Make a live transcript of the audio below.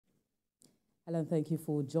Alan, thank you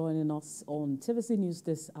for joining us on TVC News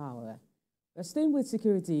this hour. We're staying with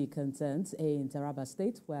security concerns in Taraba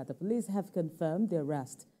State, where the police have confirmed the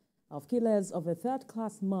arrest of killers of a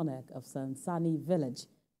third-class monarch of Sansani village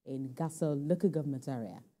in Gassol local government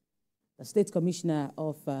area. The State Commissioner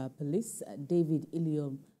of Police, David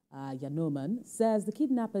Illoyanomon, says the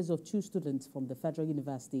kidnappers of 2 students from the Federal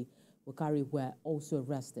University, Wukari, were also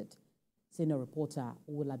arrested. Senior reporter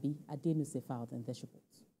Owolabi Adenuse filed in this report.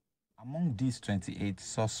 Among these 28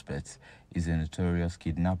 suspects is a notorious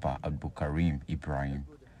kidnapper, Abdulkarim Ibrahim,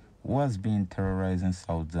 who has been terrorizing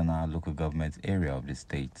Sansani local government area of the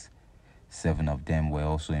state. 7 of them were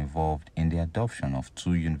also involved in the adoption of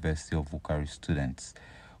 2 University of Wukari students,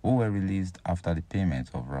 who were released after the payment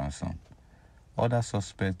of ransom. Other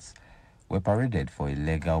suspects were paraded for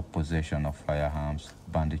illegal possession of firearms,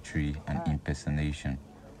 banditry, and impersonation.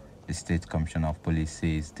 The State Commissioner of Police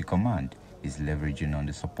says the command is leveraging on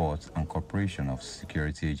the support and cooperation of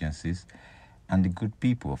security agencies and the good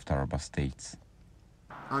people of Taraba State.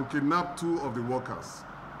 And kidnapped 2 of the workers,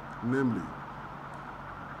 namely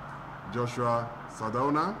Joshua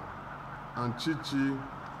Sadauna and Chichi,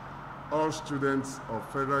 all students of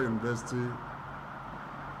Federal University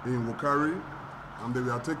in Wukari, and they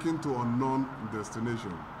were taken to unknown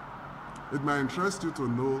destination. It might interest you to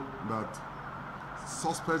know that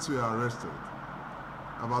suspects were arrested.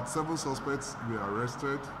 About 7 suspects were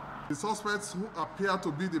arrested. The suspects who appear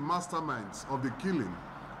to be the masterminds of the killing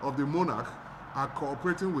of the monarch are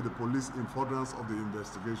cooperating with the police in furtherance of the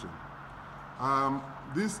investigation.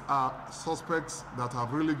 These are suspects that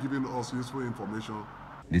have really given us useful information.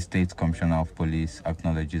 The State Commissioner of Police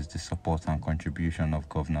acknowledges the support and contribution of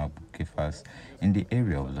Governor Bukefas in the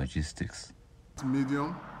area of logistics.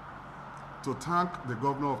 Medium to thank the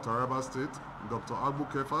Governor of Taraba State, Dr.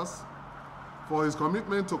 Bukefas, for his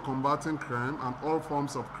commitment to combating crime and all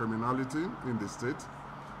forms of criminality in the state,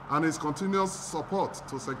 and his continuous support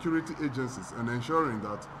to security agencies and ensuring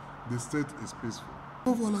that the state is peaceful.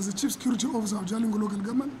 Overall, as the Chief Security Officer of Jalingo Local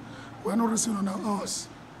Government, we are not resting on our hours.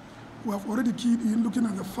 We have already keyed in looking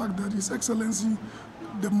at the fact that His Excellency,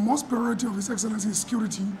 the most priority of His Excellency is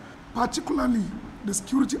security, particularly the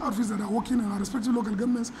security outfits that are working in our respective local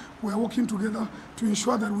governments. We are working together to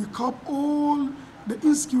ensure that we curb all the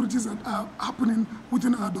insecurities that are happening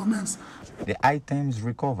within our domains. The items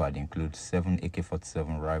recovered include 7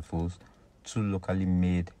 AK-47 rifles, 2 locally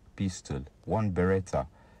made pistols, 1 Beretta,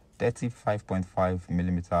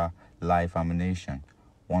 35.5mm live ammunition,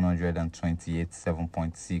 128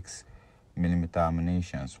 7.6mm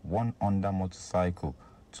ammunitions, 1 Honda motorcycle,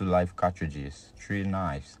 2 live cartridges, 3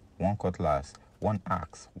 knives, 1 cutlass, 1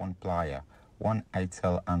 axe, 1 plier, 1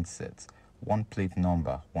 ITEL handset, 1 plate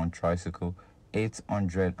number, 1 tricycle,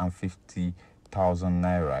 850,000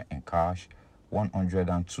 naira in cash,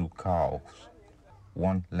 102 cows,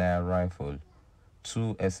 1 layer rifle,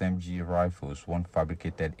 2 SMG rifles, 1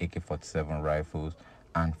 fabricated AK-47 rifles,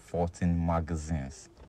 and 14 magazines.